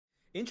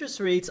Interest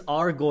rates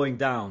are going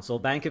down. So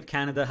Bank of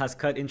Canada has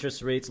cut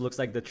interest rates. Looks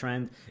like the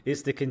trend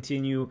is to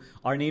continue.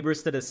 Our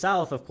neighbors to the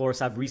south, of course,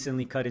 have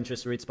recently cut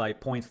interest rates by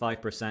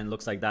 0.5%.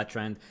 Looks like that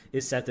trend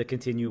is set to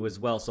continue as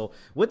well. So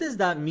what does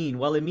that mean?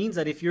 Well, it means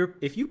that if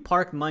you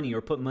park money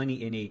or put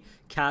money in a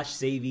cash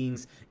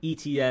savings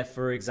ETF,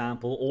 for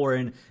example, or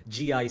in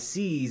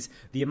GICs,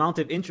 the amount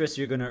of interest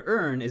you're going to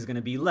earn is going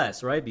to be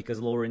less, right?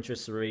 Because lower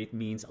interest rate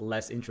means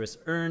less interest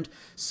earned.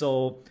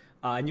 So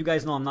and you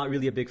guys know I'm not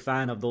really a big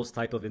fan of those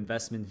type of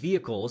investment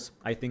vehicles.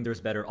 I think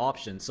there's better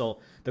options. So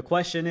the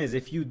question is,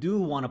 if you do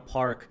want to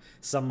park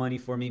some money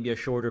for maybe a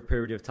shorter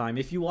period of time,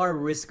 if you are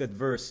risk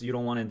adverse, you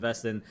don't want to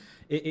invest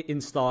in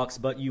stocks,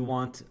 but you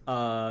want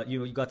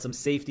you got some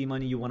safety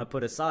money you want to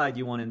put aside,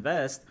 you want to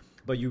invest,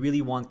 but you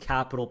really want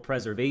capital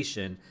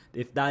preservation.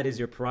 If that is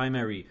your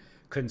primary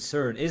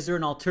concern, is there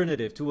an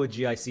alternative to a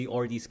GIC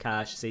or these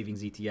cash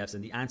savings ETFs?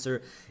 And the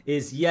answer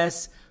is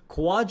yes.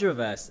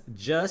 Quadravest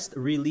just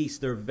released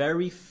their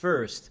very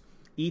first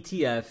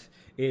ETF.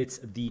 It's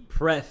the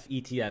PREF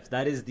ETF.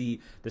 That is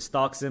the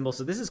stock symbol.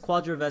 So this is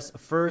Quadravest's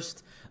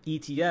first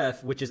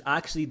ETF, which is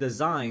actually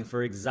designed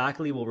for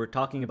exactly what we're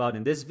talking about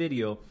in this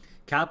video,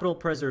 capital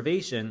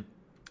preservation.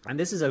 And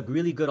this is a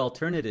really good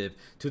alternative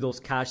to those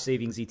cash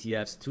savings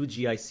ETFs, to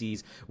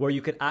GICs, where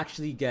you could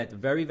actually get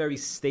very, very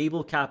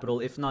stable capital,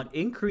 if not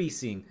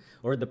increasing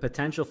or the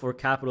potential for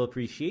capital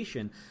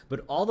appreciation,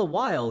 but all the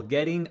while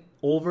getting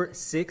over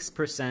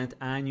 6%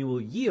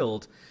 annual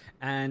yield,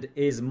 and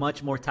is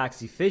much more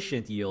tax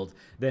efficient yield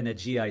than a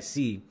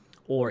GIC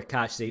or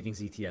cash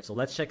savings ETF. So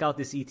let's check out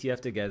this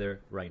ETF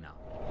together right now.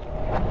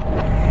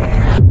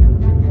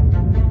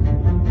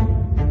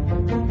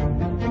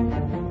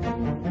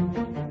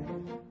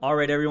 All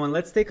right, everyone,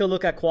 let's take a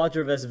look at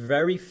Quadravest's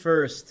very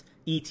first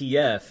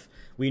ETF.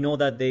 We know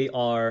that they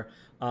are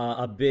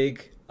a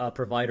big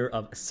provider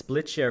of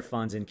split share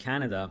funds in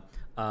Canada.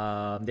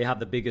 They have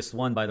the biggest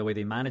one, by the way.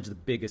 They manage the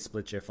biggest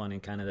split share fund in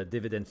Canada,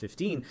 Dividend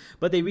 15.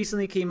 But they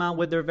recently came out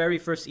with their very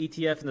first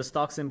ETF, and the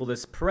stock symbol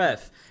is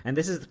PREF. And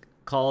this is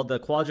called the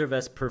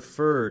Quadravest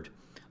Preferred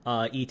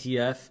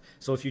ETF.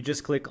 So if you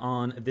just click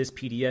on this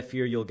PDF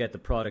here, you'll get the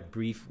product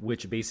brief,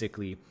 which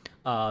basically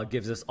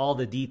gives us all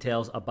the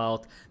details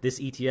about this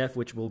ETF,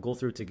 which we'll go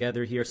through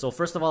together here. So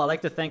first of all, I'd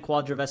like to thank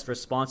Quadravest for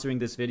sponsoring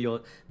this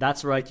video.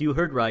 That's right, you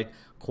heard right.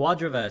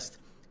 Quadravest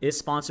is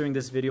sponsoring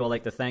this video. I'd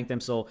like to thank them.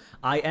 So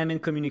I am in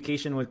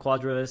communication with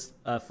Quadravest.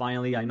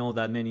 Finally, I know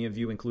that many of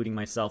you, including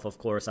myself, of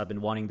course, have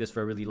been wanting this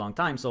for a really long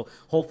time. So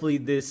hopefully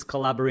this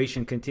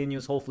collaboration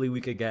continues. Hopefully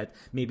we could get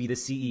maybe the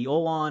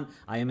CEO on.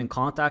 I am in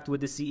contact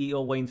with the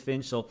CEO, Wayne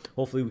Finch. So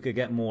hopefully we could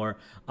get more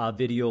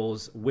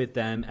videos with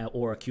them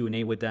or a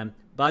Q&A with them.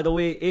 By the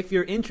way, if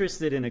you're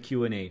interested in a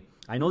Q&A,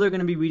 I know they're going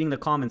to be reading the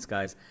comments,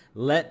 guys.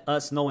 Let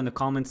us know in the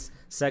comments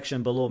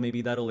section below.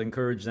 Maybe that'll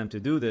encourage them to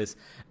do this,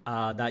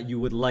 that you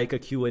would like a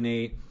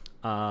Q&A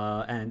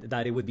and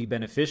that it would be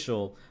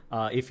beneficial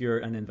if you're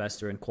an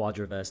investor in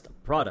Quadravest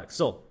products.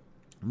 So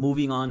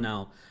moving on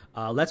now,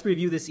 let's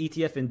review this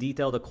ETF in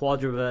detail, the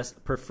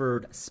Quadravest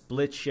Preferred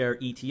Split Share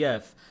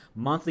ETF,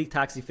 monthly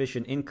tax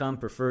efficient income,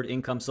 preferred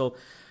income. So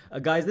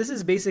guys, this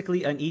is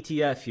basically an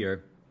ETF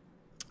here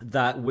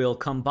that will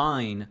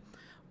combine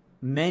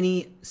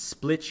many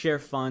split share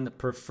fund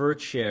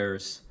preferred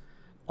shares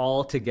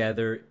all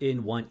together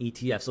in one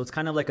ETF. So it's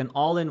kind of like an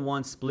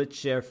all-in-one split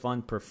share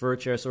fund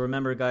preferred share. So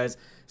remember, guys,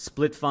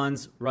 split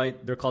funds,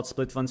 right? They're called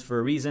split funds for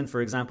a reason.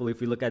 For example,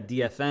 if we look at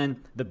DFN,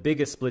 the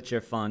biggest split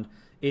share fund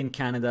in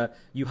Canada,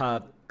 you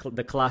have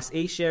the Class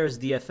A shares,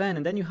 DFN,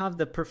 and then you have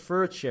the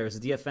preferred shares,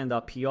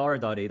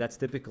 DFN.PR.A. That's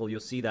typical. You'll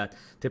see that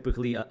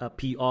typically a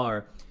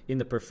PR in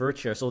the preferred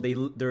share. So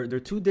they're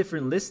two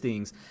different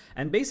listings.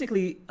 And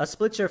basically, a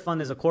split share fund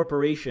is a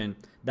corporation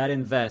that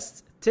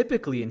invests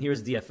typically, and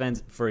here's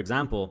DFN, for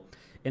example,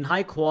 in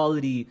high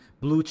quality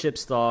blue chip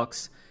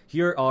stocks.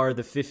 Here are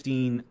the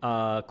 15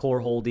 core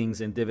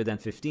holdings in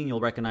Dividend 15. You'll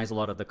recognize a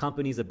lot of the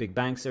companies. The big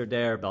banks are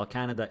there, Bell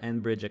Canada,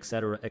 Enbridge, et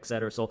cetera, et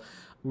cetera. So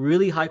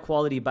really high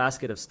quality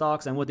basket of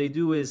stocks. And what they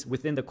do is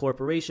within the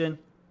corporation,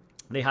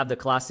 they have the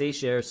Class A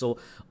shares. So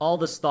all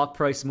the stock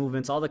price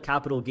movements, all the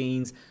capital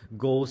gains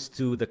goes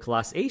to the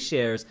Class A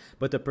shares,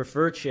 but the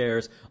preferred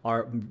shares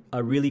are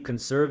a really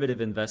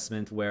conservative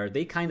investment where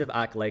they kind of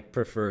act like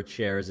preferred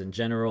shares in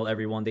general.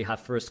 Everyone, they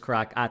have first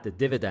crack at the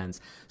dividends.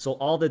 So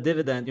all the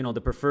dividend,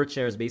 the preferred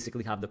shares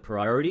basically have the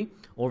priority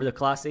over the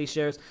Class A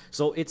shares.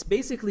 So it's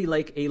basically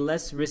like a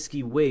less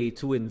risky way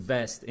to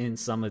invest in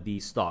some of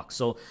these stocks.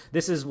 So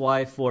this is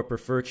why for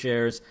preferred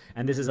shares,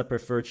 and this is a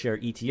preferred share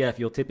ETF,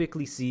 you'll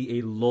typically see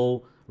a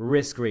low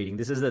risk rating.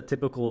 This is the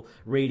typical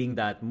rating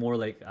that more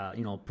like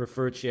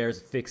preferred shares,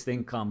 fixed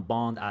income,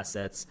 bond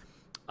assets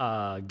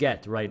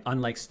get, right?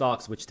 Unlike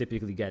stocks, which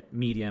typically get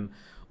medium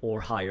or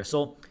higher.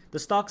 So the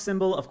stock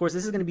symbol, of course,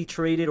 this is going to be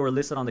traded or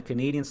listed on the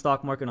Canadian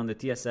stock market. On the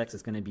TSX,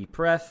 it's going to be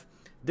PREF.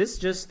 This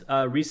just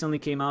recently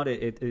came out.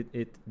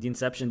 The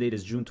inception date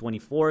is June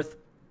 24th.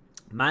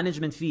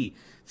 Management fee,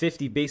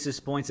 50 basis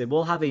points. It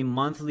will have a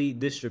monthly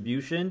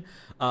distribution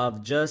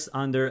of just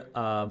under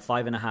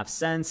 5.5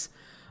 cents.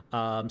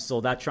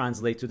 So that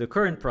translates to the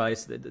current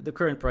price. The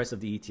current price of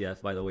the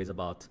ETF, by the way, is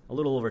about a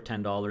little over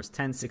 $10,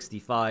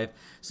 $10.65.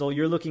 So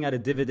you're looking at a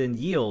dividend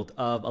yield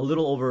of a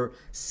little over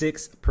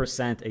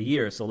 6% a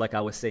year. So like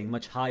I was saying,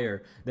 much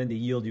higher than the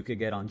yield you could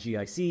get on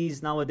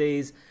GICs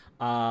nowadays,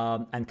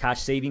 and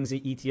cash savings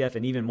ETF,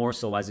 and even more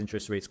so as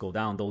interest rates go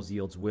down, those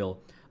yields will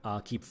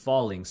keep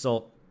falling.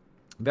 So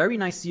very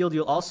nice yield.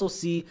 You'll also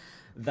see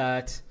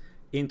that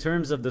in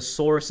terms of the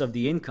source of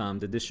the income,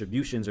 the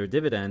distributions or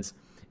dividends,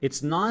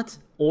 it's not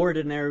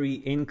ordinary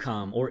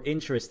income or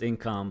interest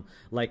income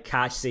like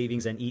cash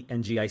savings and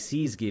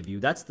GICs give you.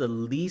 That's the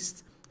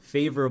least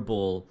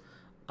favorable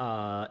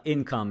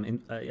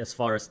income as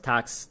far as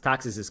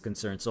taxes is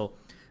concerned. So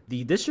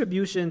the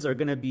distributions are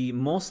going to be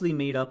mostly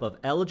made up of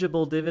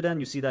eligible dividend.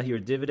 You see that here,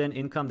 dividend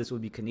income. This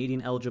would be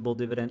Canadian eligible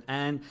dividend,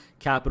 and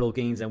capital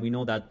gains. And we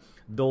know that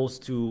those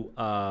two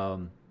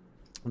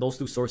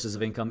sources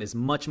of income is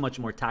much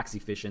more tax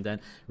efficient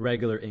than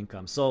regular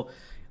income. So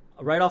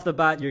right off the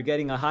bat, you're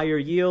getting a higher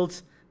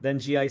yield than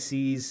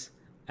GICs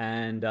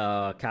and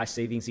cash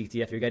savings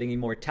ETF. You're getting a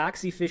more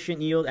tax efficient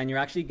yield, and you're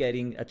actually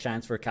getting a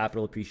chance for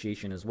capital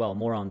appreciation as well.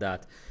 More on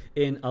that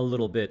in a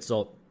little bit.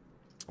 So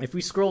if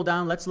we scroll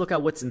down, let's look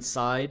at what's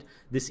inside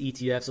this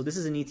ETF. So this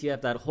is an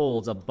ETF that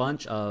holds a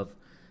bunch of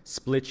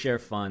split share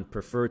fund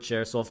preferred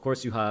shares. So of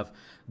course you have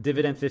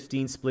dividend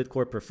 15 split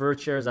corp preferred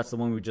shares. That's the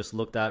one we just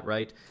looked at,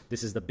 right?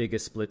 This is the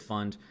biggest split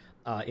fund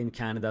in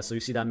Canada. So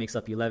you see that makes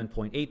up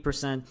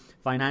 11.8%.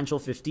 Financial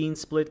 15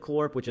 Split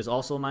Corp, which is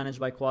also managed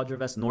by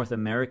Quadravest. North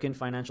American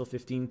Financial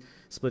 15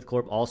 Split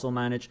Corp, also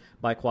managed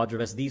by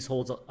Quadravest. These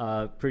holds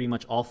pretty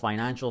much all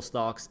financial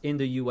stocks in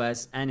the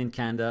US and in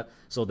Canada.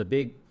 So the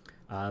big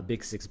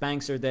six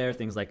banks are there.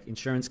 Things like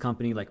insurance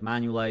company like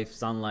Manulife,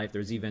 Sun Life.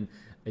 There's even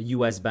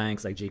US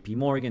banks like JP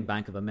Morgan,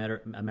 Bank of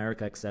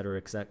America, et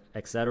cetera,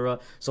 et cetera.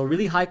 So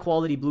really high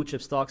quality blue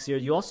chip stocks here.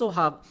 You also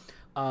have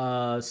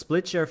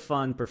split share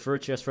fund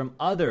preferred shares from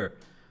other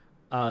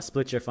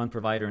split share fund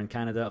provider in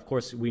Canada. Of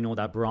course, we know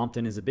that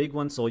Brompton is a big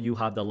one. So you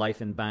have the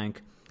Life and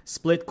Bank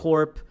Split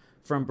Corp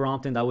from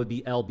Brompton. That would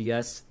be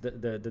LBS,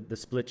 the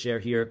split share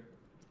here,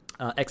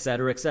 et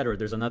cetera, et cetera.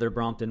 There's another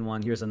Brompton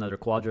one. Here's another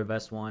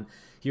Quadravest one.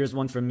 Here's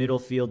one from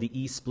Middlefield, the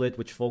E-Split,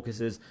 which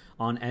focuses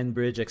on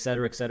Enbridge, et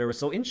cetera, et cetera.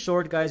 So in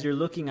short, guys, you're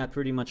looking at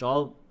pretty much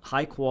all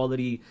high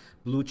quality,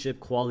 blue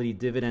chip quality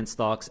dividend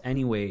stocks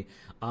anyway.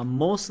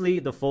 Mostly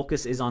the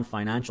focus is on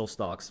financial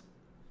stocks.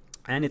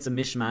 And it's a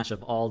mishmash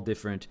of all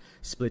different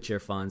split share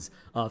funds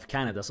of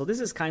Canada. So this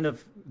is kind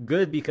of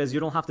good because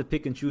you don't have to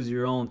pick and choose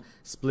your own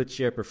split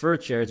share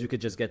preferred shares. You could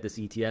just get this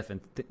ETF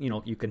and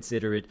you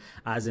consider it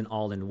as an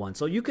all-in-one.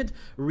 So you could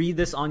read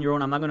this on your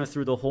own. I'm not going to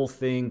through the whole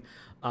thing,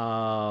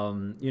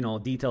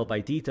 detail by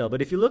detail.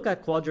 But if you look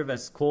at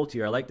Quadravest's quote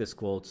here, I like this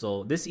quote.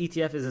 So this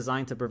ETF is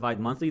designed to provide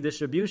monthly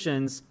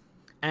distributions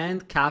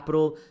and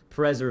capital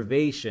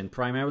preservation,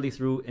 primarily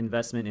through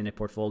investment in a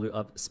portfolio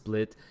of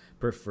split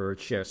preferred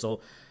shares.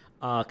 So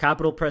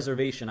capital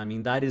preservation, I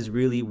mean, that is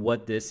really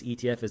what this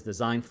ETF is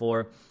designed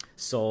for.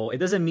 So it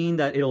doesn't mean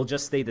that it'll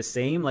just stay the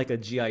same like a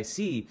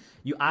GIC.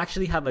 You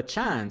actually have a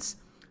chance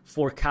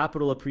for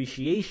capital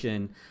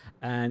appreciation.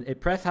 And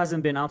PREF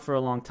hasn't been out for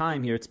a long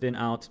time here. It's been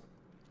out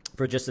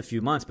for just a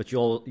few months, but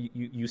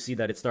you see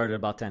that it started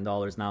about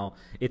 $10. Now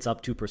it's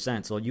up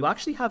 2%. So you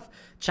actually have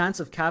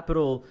chance of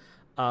capital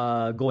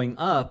going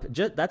up.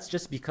 That's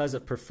just because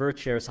of preferred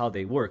shares, how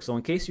they work. So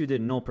in case you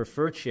didn't know,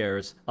 preferred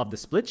shares of the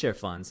split share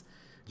funds,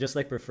 just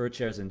like preferred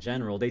shares in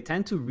general, they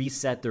tend to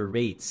reset their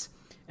rates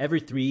every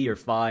 3 or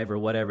 5 or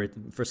whatever.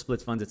 For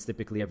split funds, it's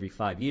typically every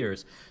 5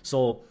 years.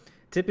 So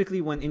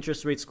typically when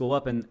interest rates go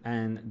up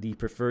and the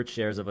preferred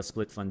shares of a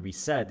split fund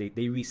reset,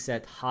 they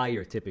reset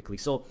higher typically.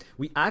 So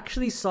we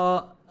actually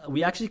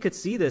could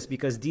see this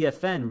because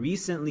DFN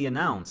recently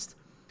announced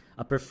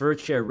a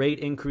preferred share rate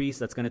increase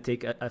that's going to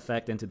take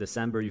effect into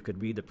December. You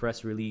could read the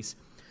press release.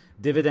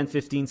 Dividend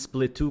 15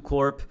 Split 2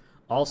 Corp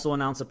also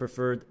announced a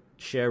preferred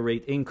share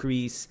rate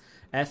increase.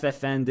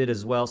 FFN did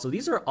as well. So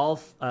these are all,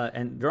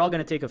 and they're all going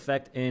to take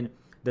effect in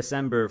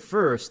December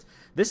 1st.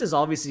 This is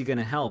obviously going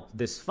to help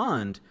this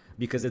fund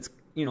because it's,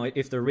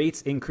 if the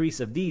rates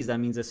increase of these, that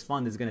means this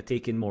fund is going to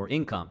take in more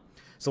income.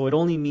 So it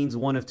only means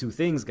one of two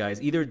things,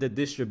 guys. Either the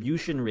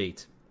distribution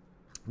rate,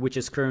 which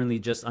is currently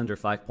just under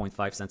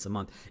 5.5 cents a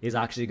month, is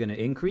actually going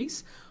to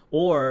increase.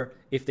 Or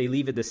if they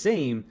leave it the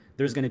same,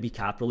 there's going to be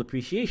capital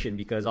appreciation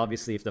because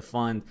obviously if the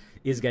fund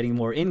is getting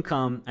more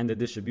income and the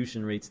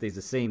distribution rate stays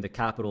the same, the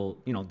capital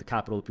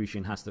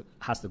appreciation has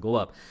to go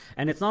up.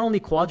 And it's not only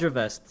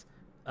Quadravest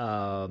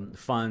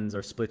funds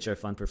or split share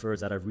fund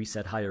prefers that have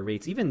reset higher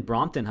rates. Even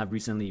Brompton have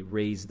recently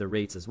raised the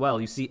rates as well.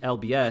 You see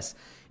LBS,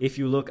 if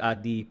you look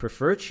at the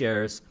preferred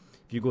shares,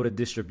 if you go to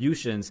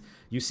distributions,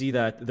 you see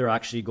that they're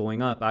actually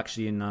going up.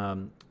 Actually,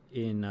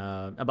 in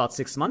about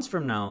 6 months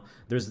from now,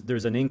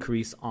 there's an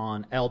increase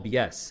on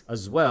LBS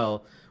as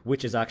well,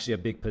 which is actually a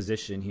big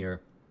position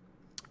here,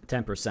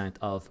 10%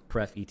 of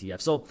PREF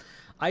ETF. So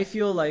I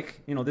feel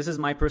like, this is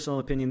my personal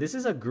opinion. This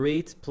is a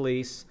great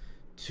place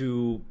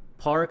to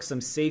park some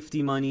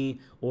safety money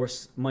or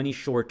money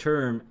short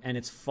term, and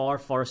it's far,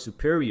 far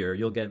superior.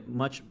 You'll get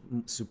much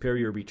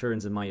superior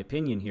returns, in my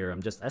opinion here,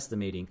 I'm just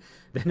estimating,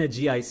 than a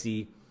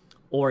GIC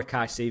or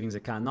cash savings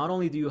account. Not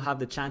only do you have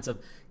the chance of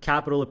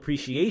capital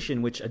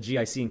appreciation, which a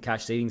GIC and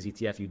cash savings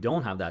ETF, you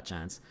don't have that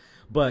chance,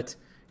 but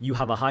you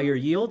have a higher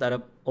yield at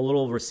a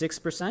little over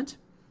 6%,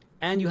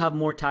 and you have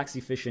more tax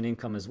efficient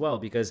income as well,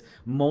 because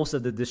most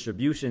of the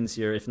distributions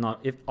here, if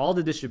all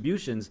the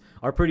distributions,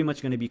 are pretty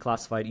much going to be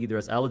classified either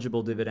as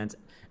eligible dividends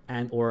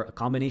and or a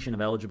combination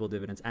of eligible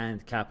dividends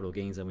and capital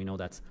gains, and we know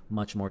that's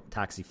much more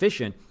tax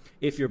efficient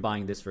if you're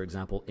buying this, for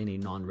example, in a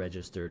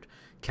non-registered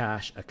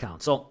cash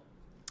account. So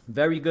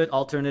very good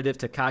alternative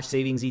to cash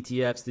savings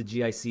ETFs, the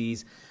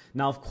GICs.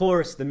 Now, of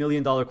course, the $1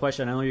 million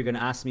question, I know you're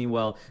going to ask me,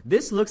 well,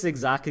 this looks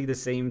exactly the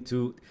same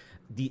to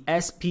the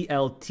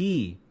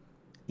SPLT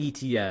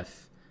ETF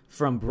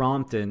from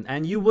Brompton,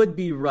 and you would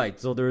be right.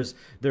 So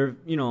they're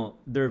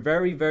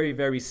very, very,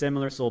 very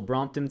similar. So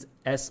Brompton's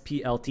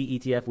SPLT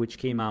ETF, which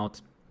came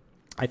out,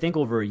 I think,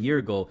 over a year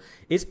ago,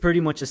 is pretty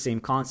much the same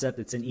concept.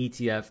 It's an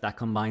ETF that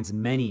combines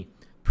many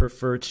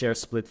preferred share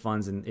split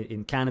funds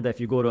in Canada. If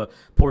you go to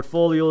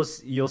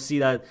portfolios, you'll see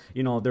that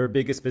their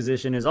biggest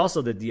position is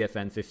also the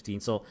DFN 15.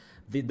 So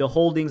the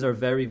holdings are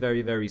very,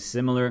 very, very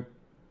similar.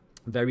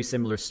 Very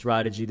similar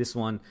strategy. This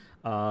one,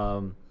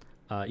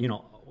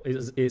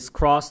 is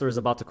crossed or is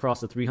about to cross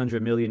the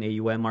 300 million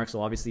AUM mark.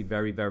 So obviously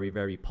very, very,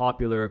 very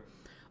popular.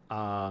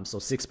 So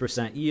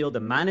 6% yield. The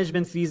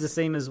management fee is the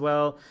same as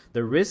well.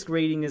 The risk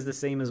rating is the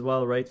same as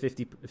well, right?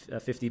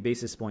 50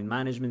 basis point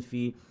management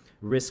fee.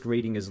 Risk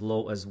rating is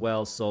low as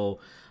well. So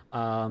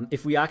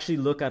if we actually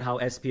look at how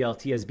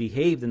SPLT has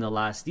behaved in the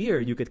last year,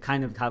 you could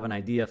kind of have an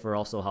idea for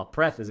also how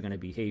PREF is going to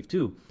behave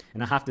too.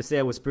 And I have to say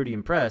I was pretty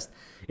impressed.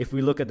 If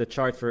we look at the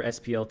chart for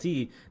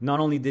SPLT, not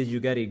only did you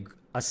get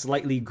a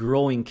slightly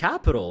growing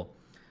capital,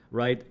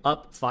 right,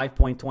 up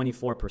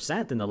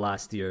 5.24% in the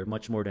last year,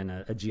 much more than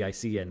a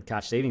GIC and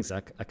cash savings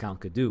account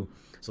could do.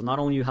 So not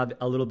only you have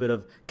a little bit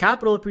of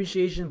capital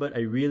appreciation, but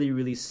a really,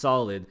 really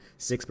solid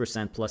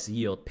 6% plus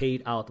yield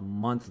paid out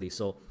monthly.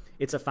 So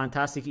it's a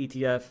fantastic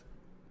ETF.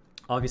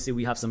 Obviously,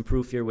 we have some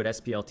proof here with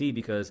SPLT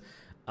because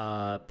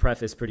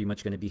PREF is pretty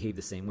much going to behave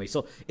the same way.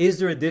 So is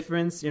there a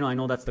difference? I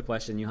know that's the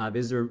question you have.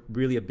 Is there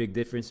really a big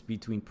difference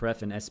between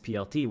PREF and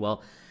SPLT?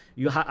 Well,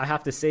 I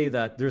have to say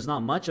that there's not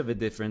much of a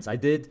difference. I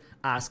did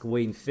ask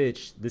Wayne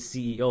Fitch, the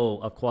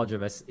CEO of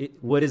Quadravest,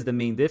 what is the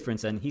main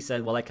difference? And he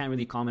said, well, I can't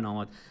really comment on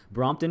what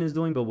Brompton is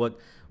doing, but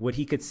what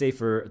he could say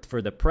for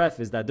the PREF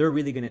is that they're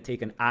really going to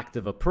take an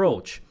active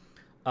approach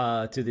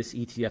to this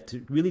ETF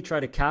to really try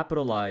to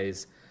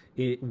capitalize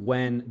it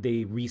when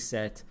they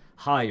reset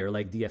higher,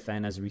 like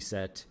DFN has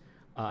reset,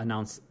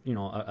 announced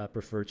a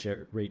preferred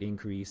share rate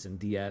increase, and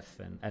DF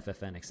and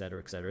FFN, et cetera,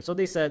 et cetera. So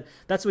they said,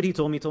 that's what he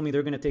told me.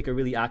 They're going to take a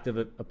really active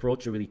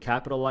approach to really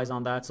capitalize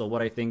on that. So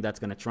what I think that's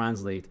going to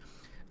translate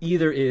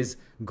either is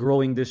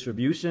growing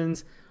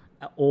distributions,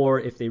 or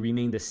if they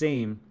remain the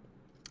same,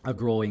 a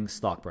growing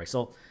stock price.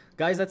 So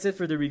guys, that's it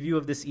for the review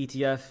of this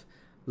ETF.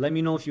 Let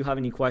me know if you have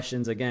any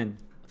questions. Again,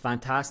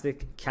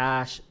 fantastic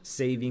cash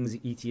savings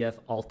ETF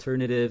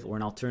alternative, or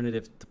an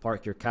alternative to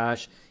park your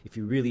cash if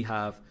you really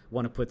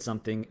want to put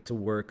something to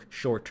work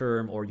short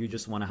term, or you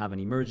just want to have an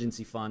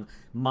emergency fund.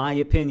 My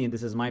opinion,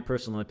 this is my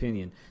personal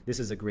opinion, this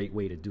is a great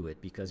way to do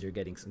it because you're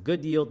getting some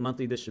good yield,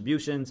 monthly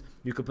distributions.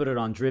 You could put it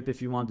on drip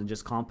if you want and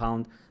just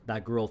compound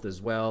that growth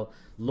as well.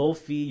 Low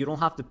fee. You don't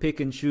have to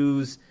pick and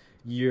choose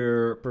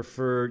your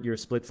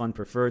split fund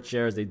preferred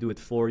shares. They do it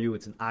for you.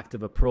 It's an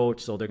active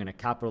approach, so they're going to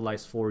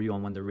capitalize for you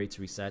on when the rates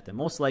reset, and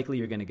most likely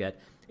you're going to get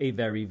a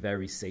very,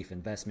 very safe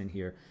investment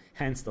here,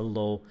 hence the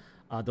low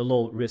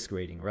risk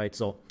rating, right?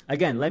 So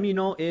again, let me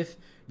know if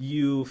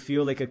you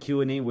feel like a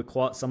Q&A with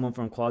someone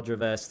from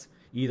Quadravest,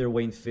 either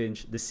Wayne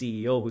Finch, the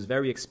CEO, who's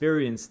very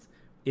experienced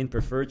in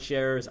preferred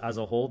shares as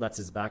a whole. That's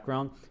his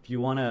background.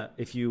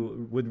 If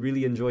you would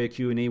really enjoy a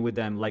Q&A with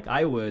them like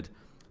I would,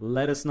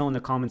 let us know in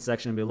the comment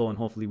section below, and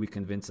hopefully we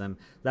convince them.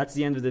 That's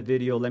the end of the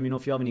video. Let me know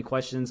if you have any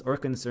questions or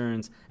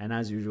concerns. And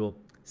as usual,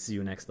 see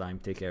you next time.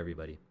 Take care,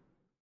 everybody.